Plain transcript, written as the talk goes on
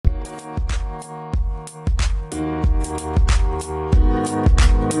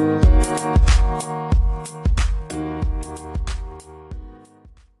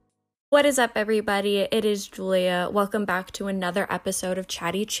What is up, everybody? It is Julia. Welcome back to another episode of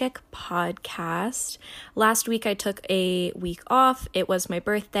Chatty Chick Podcast. Last week, I took a week off. It was my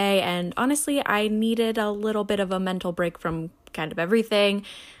birthday, and honestly, I needed a little bit of a mental break from kind of everything.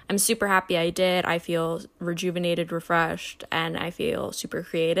 I'm super happy I did. I feel rejuvenated, refreshed, and I feel super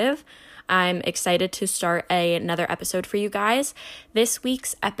creative. I'm excited to start another episode for you guys. This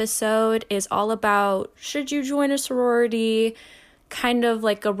week's episode is all about, should you join a sorority? Kind of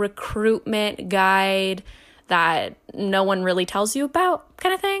like a recruitment guide that no one really tells you about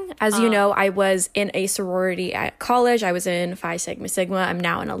kind of thing. As you know, I was in a sorority at college. I was in Phi Sigma Sigma. I'm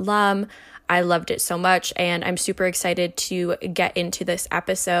now an alum. I loved it so much, and I'm super excited to get into this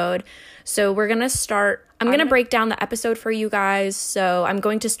episode. So I'm going to break down the episode for you guys. So I'm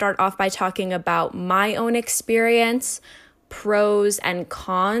going to start off by talking about my own experience, pros and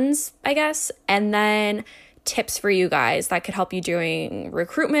cons, I guess, and then tips for you guys that could help you during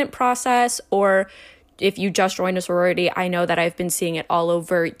recruitment process, or if you just joined a sorority. I know that I've been seeing it all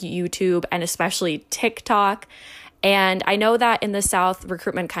over YouTube and especially TikTok. And I know that in the South,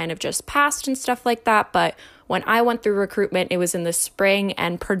 recruitment kind of just passed and stuff like that. But when I went through recruitment, it was in the spring,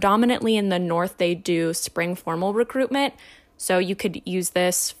 and predominantly in the North, they do spring formal recruitment. So you could use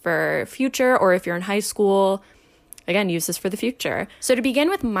this for future, or if you're in high school, again, use this for the future. So to begin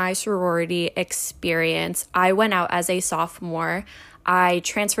with my sorority experience, I went out as a sophomore. I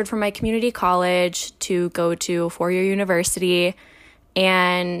transferred from my community college to go to a four-year university,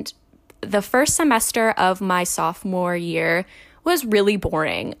 and the first semester of my sophomore year was really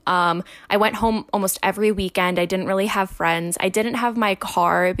boring. I went home almost every weekend. I didn't really have friends. I didn't have my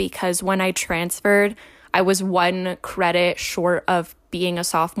car because when I transferred, I was one credit short of being a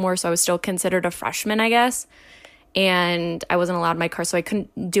sophomore, so I was still considered a freshman, I guess. And I wasn't allowed my car, so I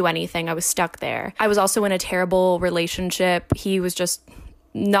couldn't do anything. I was stuck there. I was also in a terrible relationship. He was just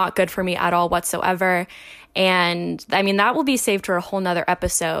not good for me at all whatsoever. And I mean, that will be saved for a whole nother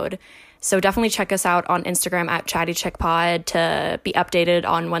episode. So definitely check us out on Instagram at Chatty Chick Pod to be updated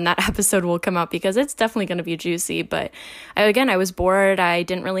on when that episode will come out, because it's definitely going to be juicy. But I was bored. I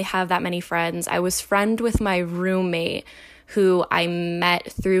didn't really have that many friends. I was friend with my roommate, who I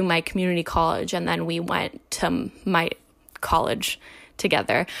met through my community college, and then we went to my college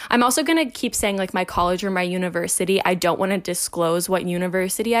together. I'm also going to keep saying like my college or my university. I don't want to disclose what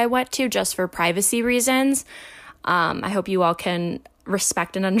university I went to just for privacy reasons. I hope you all can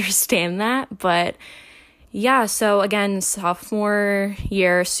respect and understand that. But yeah, so again, sophomore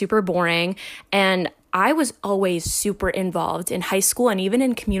year, super boring. And I was always super involved in high school and even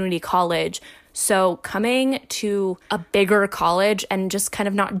in community college. So coming to a bigger college and just kind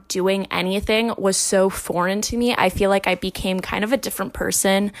of not doing anything was so foreign to me. I feel like I became kind of a different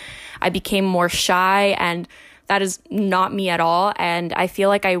person. I became more shy, and that is not me at all. And I feel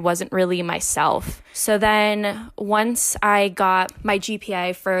like I wasn't really myself. So then once I got my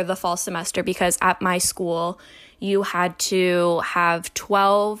GPA for the fall semester, because at my school, you had to have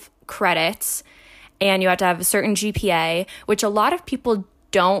 12 credits and you had to have a certain GPA, which a lot of people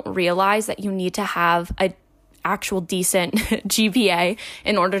don't realize that you need to have a actual decent GPA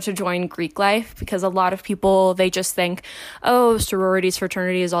in order to join Greek life, because a lot of people, they just think, oh, sororities,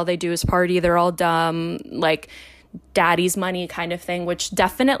 fraternities, all they do is party, they're all dumb, like daddy's money kind of thing, which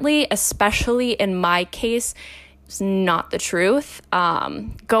definitely, especially in my case, is not the truth.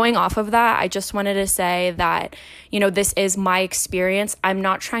 Going off of that, I just wanted to say that, this is my experience. I'm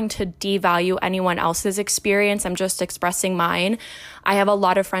not trying to devalue anyone else's experience. I'm just expressing mine. I have a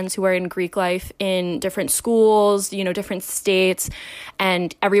lot of friends who are in Greek life in different schools, different states,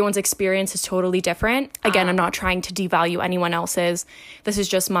 and everyone's experience is totally different. Again, I'm not trying to devalue anyone else's. This is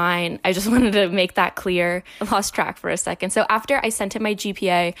just mine. I just wanted to make that clear. I lost track for a second. So after I sent in my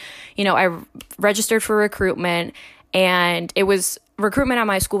GPA, I registered for recruitment, and recruitment at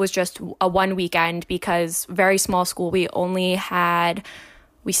my school was just a one weekend, because very small school, we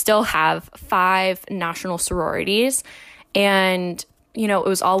still have 5 national sororities, and it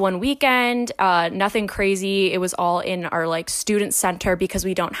was all one weekend, nothing crazy. It was all in our student center because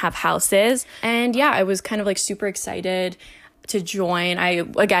we don't have houses. And yeah, I was kind of super excited to join. I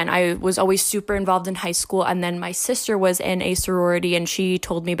was always super involved in high school, and then my sister was in a sorority, and she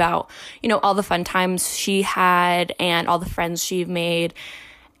told me about, all the fun times she had and all the friends she made.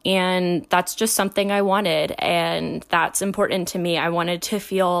 And that's just something I wanted, and that's important to me. I wanted to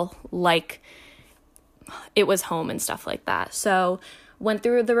feel like it was home and stuff like that. So went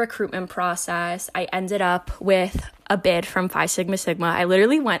through the recruitment process. I ended up with a bid from Phi Sigma Sigma. I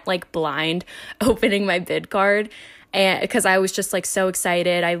literally went blind opening my bid card, and because I was just so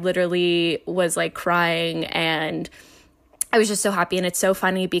excited. I literally was crying, and I was just so happy. And it's so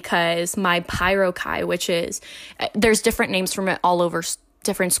funny because my Pyrokai, which is, there's different names from it all over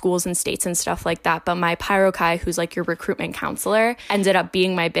different schools and states and stuff like that, but my Pyrokai, who's like your recruitment counselor, ended up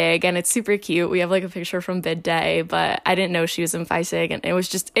being my big, and it's super cute. We have like a picture from bid day, but I didn't know she was in Phi Sig, and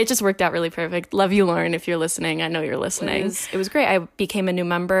it just worked out really perfect. Love you, Lauren, if you're listening. I know you're listening. It was great. I became a new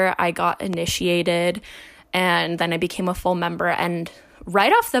member. I got initiated, and then I became a full member, and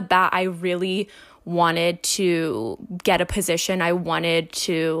right off the bat, I really wanted to get a position. I wanted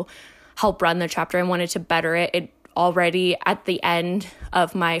to help run the chapter. I wanted to better it. It already at the end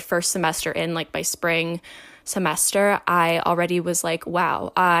of my first semester in like my spring semester, I already was like,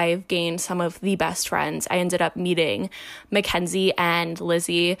 wow, I've gained some of the best friends. I ended up meeting Mackenzie and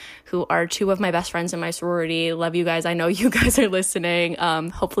Lizzie, who are two of my best friends in my sorority. Love you guys. I know you guys are listening.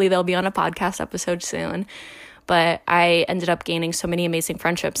 Hopefully they'll be on a podcast episode soon. But I ended up gaining so many amazing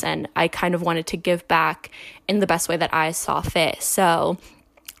friendships, and I kind of wanted to give back in the best way that I saw fit. So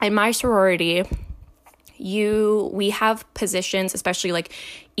in my sorority, we have positions, especially like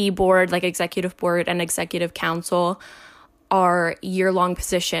e-board, like executive board and executive council are year-long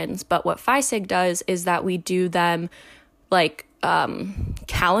positions. But what Phi Sig does is that we do them like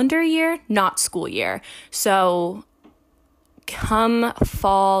calendar year, not school year. So come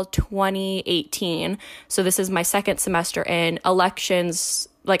fall 2018, so this is my second semester in, elections,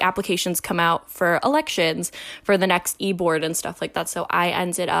 like applications come out for elections for the next e-board and stuff like that. So I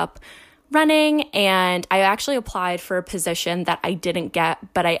ended up running, and I actually applied for a position that I didn't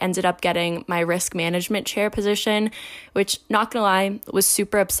get, but I ended up getting my risk management chair position, which, not gonna lie, was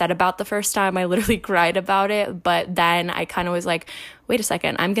super upset about the first time. I literally cried about it, but then I kind of was like, wait a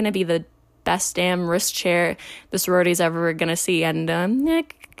second, I'm gonna be the best damn risk chair the sorority's ever gonna see. And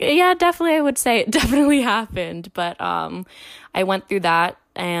yeah, definitely, I would say it definitely happened. But I went through that,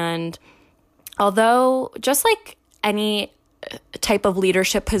 and although just like any type of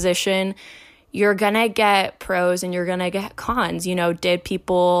leadership position, you're gonna get pros and you're gonna get cons. You know, did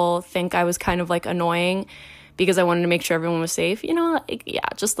people think I was kind of like annoying because I wanted to make sure everyone was safe? You know, yeah,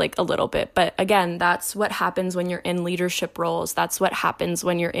 just like a little bit. But again, that's what happens when you're in leadership roles. That's what happens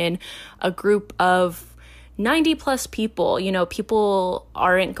when you're in a group of 90 plus people. You know, people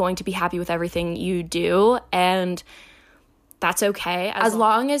aren't going to be happy with everything you do, and that's okay. As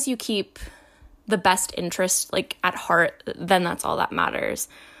long as you keep the best interest like at heart, then that's all that matters.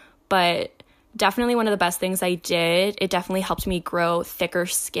 But definitely one of the best things I did, it definitely helped me grow thicker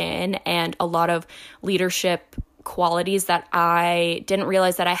skin and a lot of leadership qualities that I didn't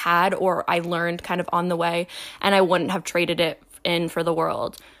realize that I had, or I learned kind of on the way, and I wouldn't have traded it in for the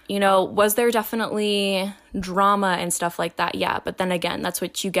world. You know, was there definitely drama and stuff like that? Yeah, but then again, that's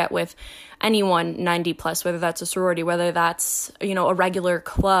what you get with anyone 90 plus, whether that's a sorority, whether that's, you know, a regular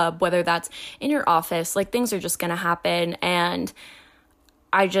club, whether that's in your office, like things are just gonna happen. And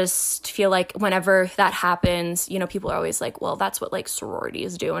I just feel like whenever that happens, you know, people are always like, well, that's what like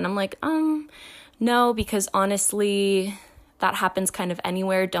sororities do. And I'm like, no, because honestly, that happens kind of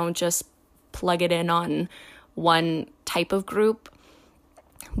anywhere. Don't just plug it in on one type of group.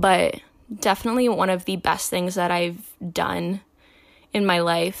 But definitely one of the best things that I've done in my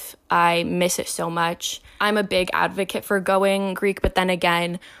life. I miss it so much. I'm a big advocate for going Greek, but then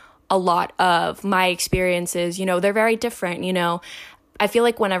again, a lot of my experiences, you know, they're very different. You know, I feel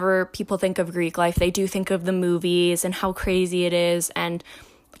like whenever people think of Greek life, they do think of the movies and how crazy it is and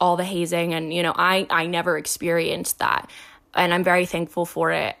all the hazing. And, you know, I never experienced that, and I'm very thankful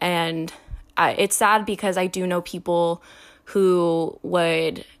for it. And it's sad because I do know people who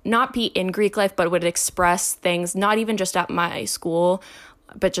would not be in Greek life, but would express things, not even just at my school,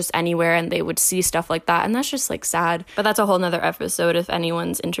 but just anywhere, and they would see stuff like that. And that's just like sad. But that's a whole nother episode if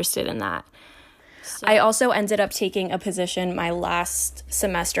anyone's interested in that. So I also ended up taking a position my last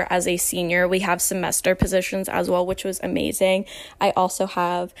semester as a senior. We have semester positions as well, which was amazing. I also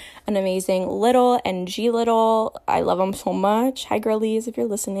have an amazing Little and G Little. I love them so much. Hi, girlies, if you're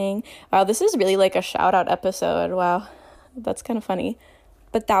listening. Wow, this is really like a shout out episode. Wow, that's kind of funny.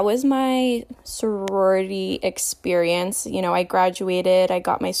 But that was my sorority experience. You know, I graduated. I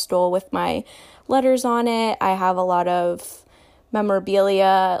got my stole with my letters on it. I have a lot of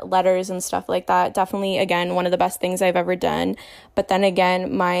memorabilia, letters, and stuff like that. Definitely, again, one of the best things I've ever done. But then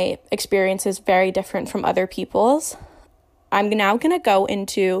again, my experience is very different from other people's. I'm now going to go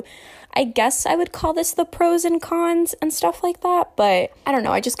into, I guess I would call this the pros and cons and stuff like that. But I don't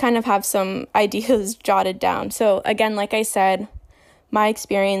know. I just kind of have some ideas jotted down. So again, like I said, my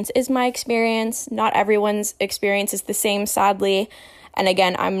experience is my experience. Not everyone's experience is the same, sadly. And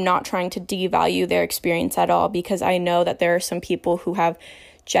again, I'm not trying to devalue their experience at all, because I know that there are some people who have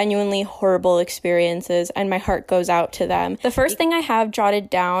genuinely horrible experiences, and my heart goes out to them. The first thing that I have jotted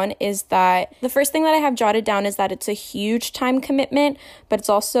down is that it's a huge time commitment, but it's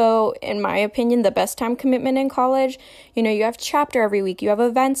also, in my opinion, the best time commitment in college. You know, you have chapter every week, you have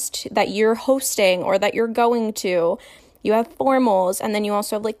events that you're hosting or that you're going to, you have formals, and then you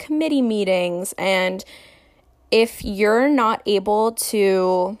also have like committee meetings. And if you're not able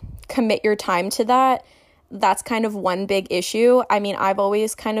to commit your time to that, that's kind of one big issue. I mean, I've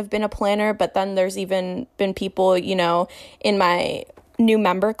always kind of been a planner, but then there's even been people, you know, in my new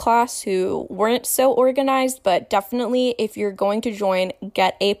member class who weren't so organized. But definitely, if you're going to join,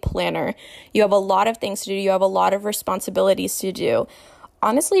 get a planner. You have a lot of things to do. You have a lot of responsibilities to do.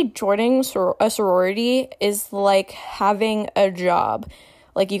 Honestly, joining a sorority is like having a job.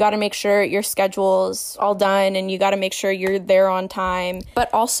 Like, you got to make sure your schedule's all done and you got to make sure you're there on time.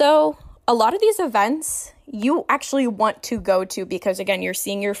 But also, a lot of these events you actually want to go to because, again, you're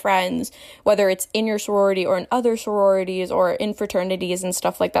seeing your friends, whether it's in your sorority or in other sororities or in fraternities and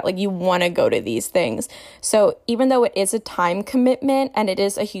stuff like that. Like, you want to go to these things. So even though it is a time commitment and it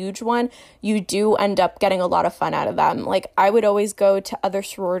is a huge one, you do end up getting a lot of fun out of them. Like, I would always go to other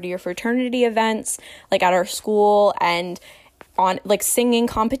sorority or fraternity events, like at our school, and on like singing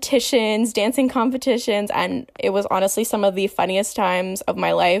competitions, dancing competitions, and it was honestly some of the funniest times of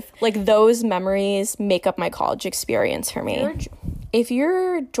my life. Like, those memories make up my college experience for me. If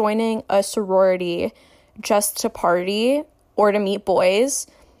you're joining a sorority just to party or to meet boys,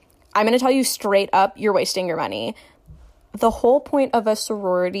 I'm going to tell you straight up, you're wasting your money. The whole point of a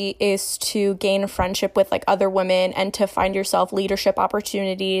sorority is to gain friendship with like other women and to find yourself leadership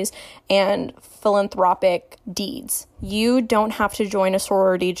opportunities and philanthropic deeds. You don't have to join a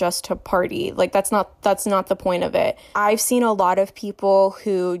sorority just to party. Like, that's not the point of it. I've seen a lot of people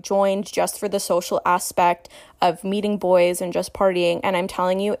who joined just for the social aspect of meeting boys and just partying, and I'm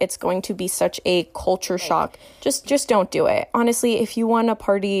telling you, it's going to be such a culture shock. Just don't do it. Honestly, if you want to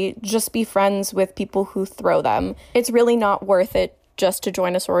party, just be friends with people who throw them. It's really not worth it just to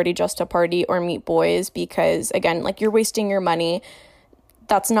join a sorority just to party or meet boys because, again, like, you're wasting your money.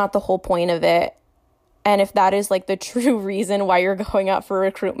 That's not the whole point of it. And if that is like the true reason why you're going out for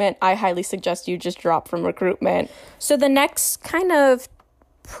recruitment, I highly suggest you just drop from recruitment. So the next kind of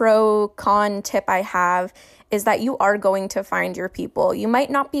pro-con tip I have is that you are going to find your people. You might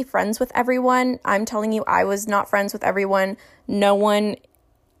not be friends with everyone. I'm telling you, I was not friends with everyone. No one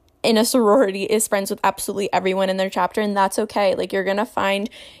in a sorority is friends with absolutely everyone in their chapter, and that's okay. Like, you're going to find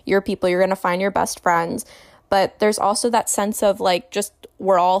your people. You're going to find your best friends. But there's also that sense of, like, just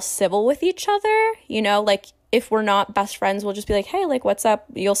we're all civil with each other, you know? Like, if we're not best friends, we'll just be like, hey, like, what's up?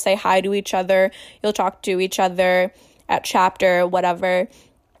 You'll say hi to each other. You'll talk to each other at chapter, whatever.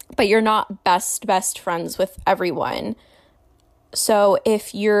 But you're not best friends with everyone. So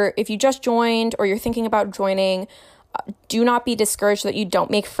if you just joined or you're thinking about joining, do not be discouraged that you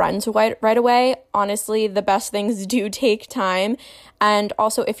don't make friends right away. Honestly, the best things do take time. And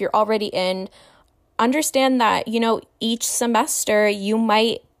also, if you're already in, understand that, you know, each semester you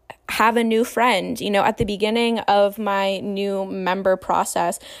might have a new friend. You know, at the beginning of my new member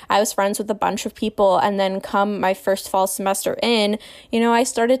process, I was friends with a bunch of people, and then come my first fall semester in, you know, I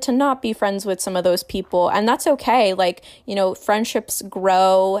started to not be friends with some of those people, and that's okay. Like, you know, friendships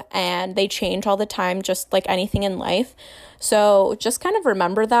grow and they change all the time, just like anything in life. So just kind of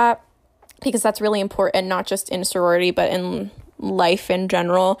remember that, because that's really important, not just in sorority, but in life in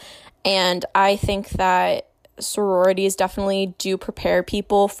general. And I think that sororities definitely do prepare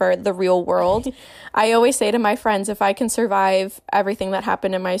people for the real world. I always say to my friends, if I can survive everything that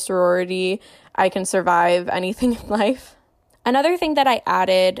happened in my sorority, I can survive anything in life. Another thing that I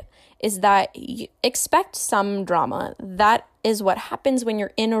added is that you expect some drama. That is what happens when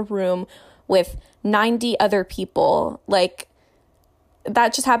you're in a room with 90 other people. Like,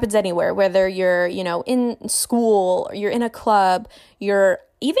 that just happens anywhere, whether you're, you know, in school, or you're in a club, you're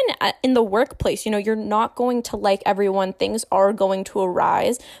even in the workplace. You know, you're not going to like everyone. Things are going to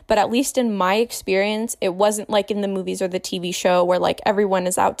arise. But at least in my experience, it wasn't like in the movies or the TV show where like everyone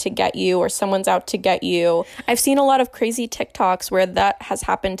is out to get you or someone's out to get you. I've seen a lot of crazy TikToks where that has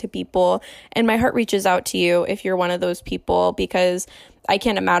happened to people, and my heart reaches out to you if you're one of those people, because I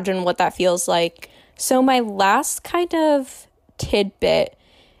can't imagine what that feels like. So my last kind of tidbit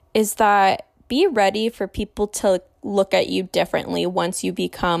is that be ready for people to look at you differently once you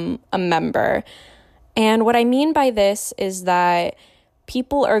become a member. And what I mean by this is that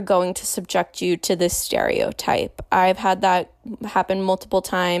people are going to subject you to this stereotype. I've had that happen multiple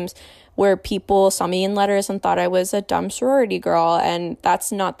times where people saw me in letters and thought I was a dumb sorority girl, and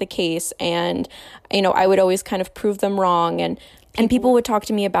that's not the case. And, you know, I would always kind of prove them wrong. And And people would talk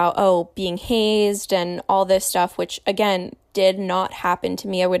to me about, being hazed and all this stuff, which, again, did not happen to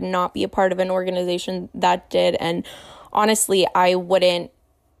me. I would not be a part of an organization that did. And honestly, I wouldn't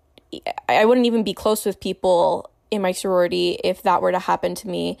even be close with people in my sorority if that were to happen to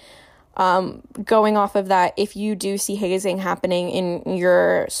me. Going off of that, if you do see hazing happening in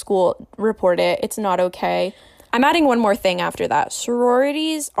your school, report it. It's not okay. I'm adding one more thing after that.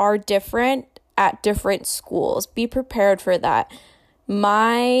 Sororities are different at different schools. Be prepared for that.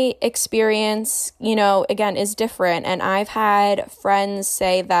 My experience, again, is different. And I've had friends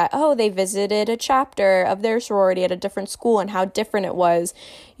say that, they visited a chapter of their sorority at a different school and how different it was,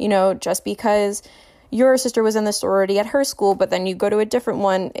 just because your sister was in the sorority at her school, but then you go to a different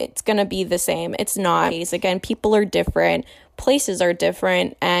one, it's going to be the same. It's not. Again, people are different, places are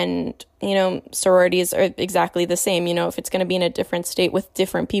different, and, sororities are exactly the same. If it's going to be in a different state with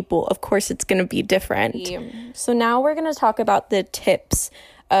different people, of course it's going to be different. So now we're going to talk about the tips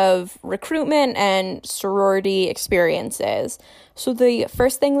of recruitment and sorority experiences. So the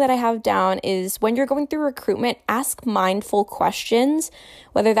first thing that I have down is when you're going through recruitment, ask mindful questions,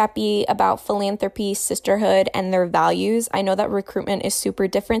 whether that be about philanthropy, sisterhood, and their values. I know that recruitment is super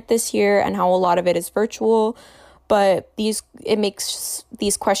different this year and how a lot of it is virtual, but it makes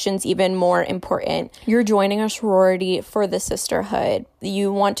these questions even more important. You're joining a sorority for the sisterhood.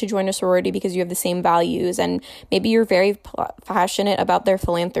 You want to join a sorority because you have the same values, and maybe you're very passionate about their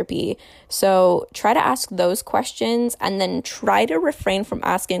philanthropy. So try to ask those questions, and then try to refrain from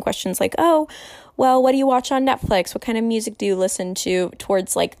asking questions like, what do you watch on Netflix? What kind of music do you listen to,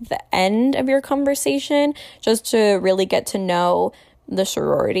 towards like the end of your conversation, just to really get to know the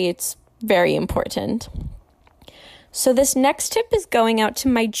sorority. It's very important. So this next tip is going out to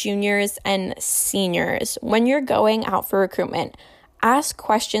my juniors and seniors. When you're going out for recruitment, ask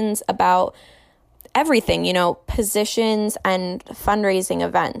questions about everything, positions and fundraising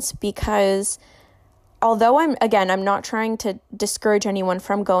events, because although I'm not trying to discourage anyone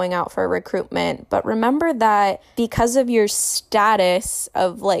from going out for recruitment, but remember that because of your status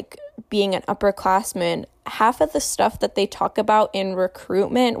of like being an upperclassman, half of the stuff that they talk about in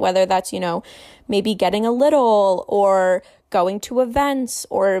recruitment, whether that's, maybe getting a little or going to events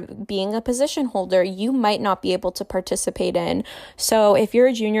or being a position holder, you might not be able to participate in. So if you're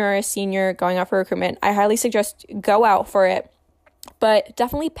a junior or a senior going out for recruitment, I highly suggest go out for it, but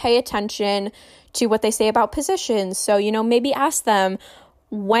definitely pay attention to what they say about positions. So, maybe ask them,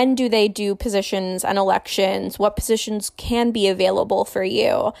 when do they do positions and elections? What positions can be available for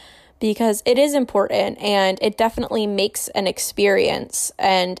you? Because it is important and it definitely makes an experience.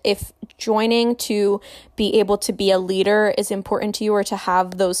 And if joining to be able to be a leader is important to you, or to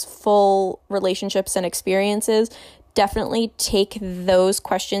have those full relationships and experiences, definitely take those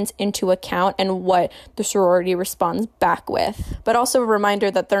questions into account and what the sorority responds back with. But also a reminder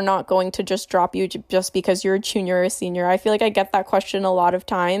that they're not going to just drop you just because you're a junior or a senior. I feel like I get that question a lot of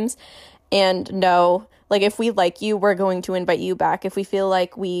times, and no, like if we like you, we're going to invite you back. If we feel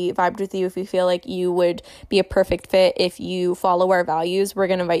like we vibed with you, if we feel like you would be a perfect fit, if you follow our values, we're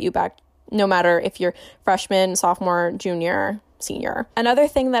going to invite you back, no matter if you're freshman, sophomore, junior, senior. Another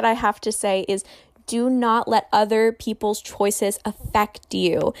thing that I have to say is, do not let other people's choices affect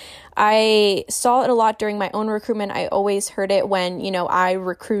you. I saw it a lot during my own recruitment. I always heard it when, I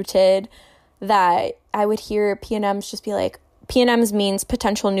recruited, that I would hear P&Ms just be like, P&Ms means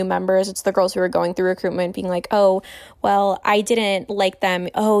potential new members. It's the girls who are going through recruitment being like, I didn't like them.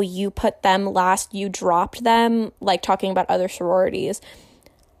 You put them last, you dropped them, like talking about other sororities.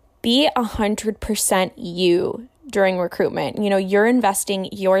 Be 100% you during recruitment. You're investing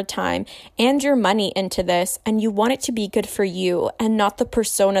your time and your money into this, and you want it to be good for you and not the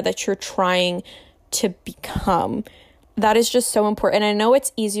persona that you're trying to become. That is just so important. I know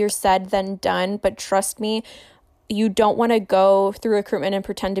it's easier said than done, but trust me, you don't want to go through recruitment and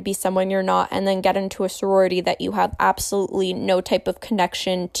pretend to be someone you're not, and then get into a sorority that you have absolutely no type of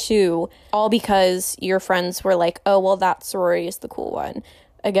connection to, all because your friends were like, that sorority is the cool one.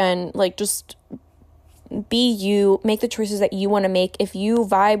 Again, just be you, make the choices that you want to make. If you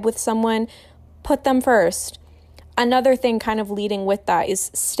vibe with someone, put them first. Another thing kind of leading with that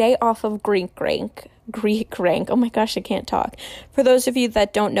is stay off of Greek Rank. Oh my gosh, I can't talk. For those of you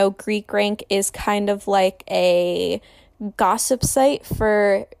that don't know, Greek Rank is kind of like a gossip site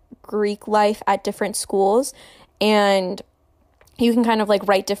for Greek life at different schools, and you can kind of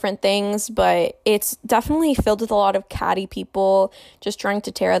write different things, but it's definitely filled with a lot of catty people just trying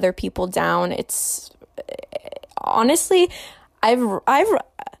to tear other people down. It's honestly,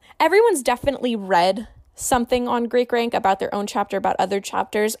 everyone's definitely read something on Greek Rank about their own chapter, about other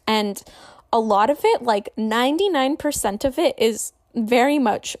chapters, and a lot of it, like 99% of it is very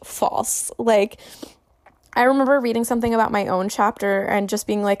much false. Like, I remember reading something about my own chapter and just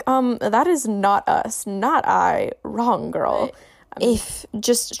being like, that is not us, not I, wrong girl. Right. If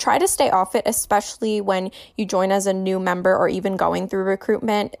just try to stay off it, especially when you join as a new member or even going through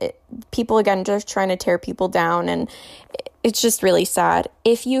recruitment. People, again, just trying to tear people down, and it's just really sad.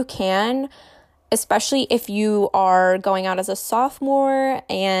 If you can, especially if you are going out as a sophomore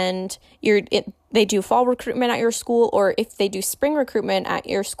and they do fall recruitment at your school, or if they do spring recruitment at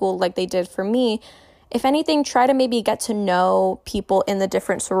your school like they did for me, if anything, try to maybe get to know people in the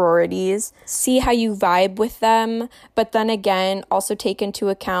different sororities, see how you vibe with them, but then again, also take into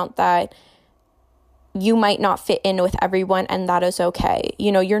account that you might not fit in with everyone, and that is okay.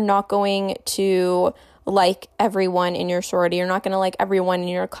 You know, you're not going to like everyone in your sorority. You're not going to like everyone in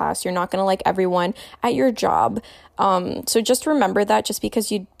your class. You're not going to like everyone at your job. So just remember that, just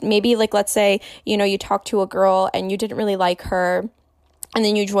because you maybe, like, let's say, you know, you talk to a girl and you didn't really like her, and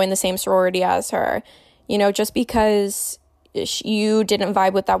then you join the same sorority as her. You know, just because you didn't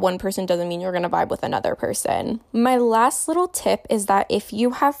vibe with that one person doesn't mean you're going to vibe with another person. My last little tip is that if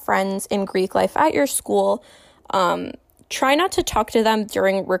you have friends in Greek life at your school, try not to talk to them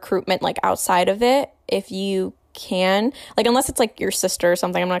during recruitment, like outside of it, if you can. Like, unless it's like your sister or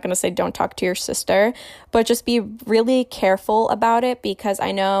something, I'm not going to say don't talk to your sister, but just be really careful about it, because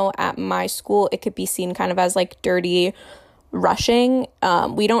I know at my school it could be seen kind of as like dirty rushing.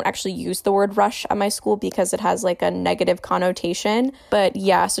 We don't actually use the word rush at my school because it has like a negative connotation. But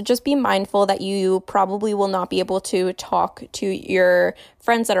yeah, so just be mindful that you probably will not be able to talk to your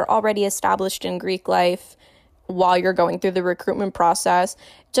friends that are already established in Greek life while you're going through the recruitment process,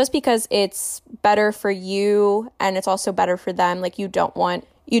 just because it's better for you and it's also better for them. Like, you don't want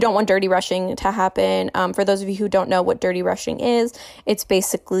dirty rushing to happen. For those of you who don't know what dirty rushing is, it's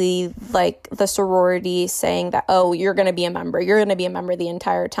basically like the sorority saying that, oh, you're going to be a member. You're going to be a member the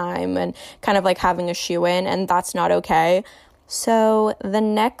entire time, and kind of like having a shoe-in, and that's not okay. So the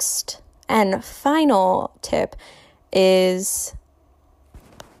next and final tip is,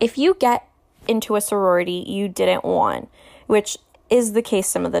 if you get into a sorority you didn't want, which is the case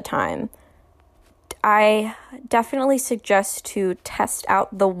some of the time, I definitely suggest to test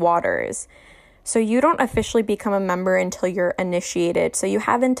out the waters. So you don't officially become a member until you're initiated. So you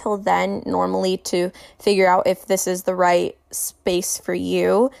have until then normally to figure out if this is the right space for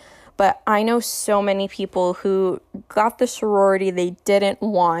you. But I know so many people who got the sorority they didn't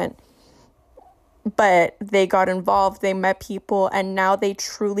want, but they got involved, they met people, and now they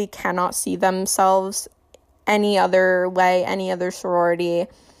truly cannot see themselves any other way, any other sorority.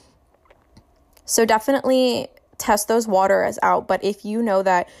 So definitely test those waters out. But if you know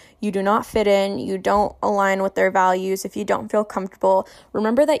that you do not fit in, you don't align with their values, if you don't feel comfortable,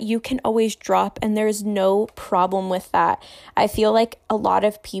 remember that you can always drop, and there's no problem with that. I feel like a lot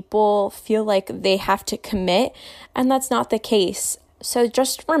of people feel like they have to commit, and that's not the case. So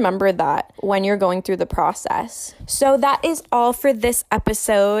just remember that when you're going through the process. So that is all for this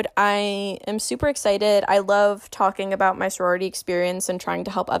episode. I am super excited. I love talking about my sorority experience and trying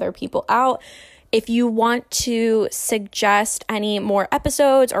to help other people out. If you want to suggest any more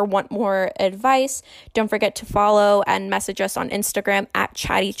episodes or want more advice, don't forget to follow and message us on Instagram at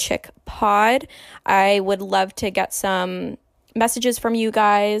chattychickpod. I would love to get some messages from you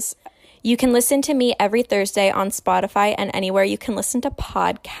guys. You can listen to me every Thursday on Spotify and anywhere you can listen to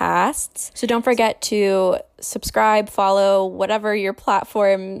podcasts. So don't forget to subscribe, follow, whatever your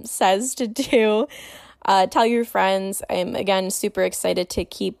platform says to do. Tell your friends. I'm, again, super excited to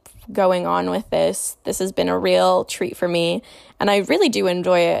keep going on with this. This has been a real treat for me, and I really do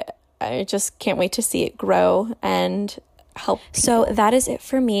enjoy it. I just can't wait to see it grow and help people. So that is it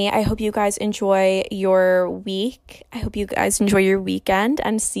for me. I hope you guys enjoy your week. I hope you guys enjoy your weekend,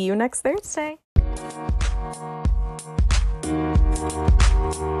 and see you next Thursday.